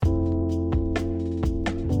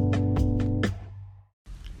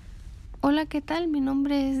Hola, ¿qué tal? Mi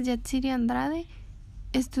nombre es Yatsiri Andrade,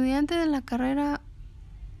 estudiante de la carrera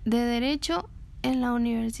de Derecho en la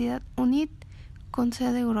Universidad UNIT con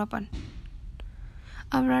sede Uruapan.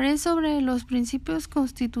 Hablaré sobre los principios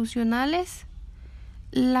constitucionales,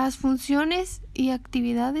 las funciones y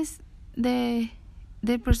actividades del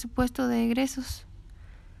presupuesto de egresos.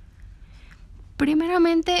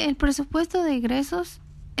 Primeramente, el presupuesto de egresos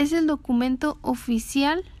es el documento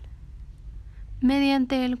oficial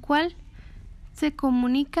mediante el cual se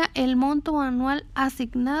comunica el monto anual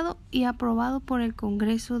asignado y aprobado por el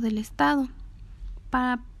Congreso del Estado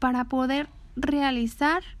para poder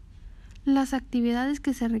realizar las actividades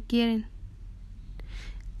que se requieren.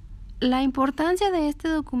 La importancia de este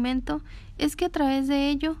documento es que a través de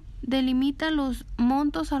ello delimita los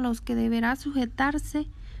montos a los que deberá sujetarse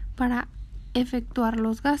para efectuar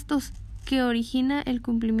los gastos que origina el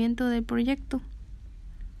cumplimiento del proyecto.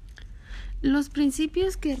 Los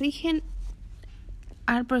principios que rigen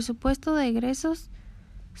al presupuesto de egresos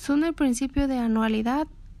son el principio de anualidad,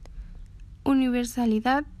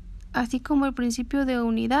 universalidad, así como el principio de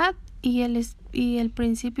unidad y el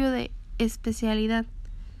principio de especialidad.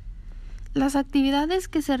 Las actividades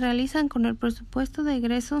que se realizan con el presupuesto de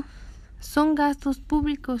egreso son gastos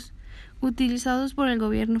públicos utilizados por el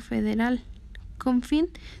gobierno federal con fin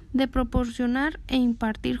de proporcionar e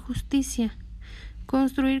impartir justicia,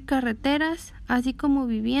 construir carreteras, así como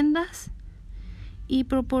viviendas, y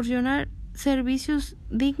proporcionar servicios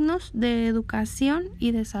dignos de educación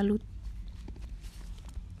y de salud.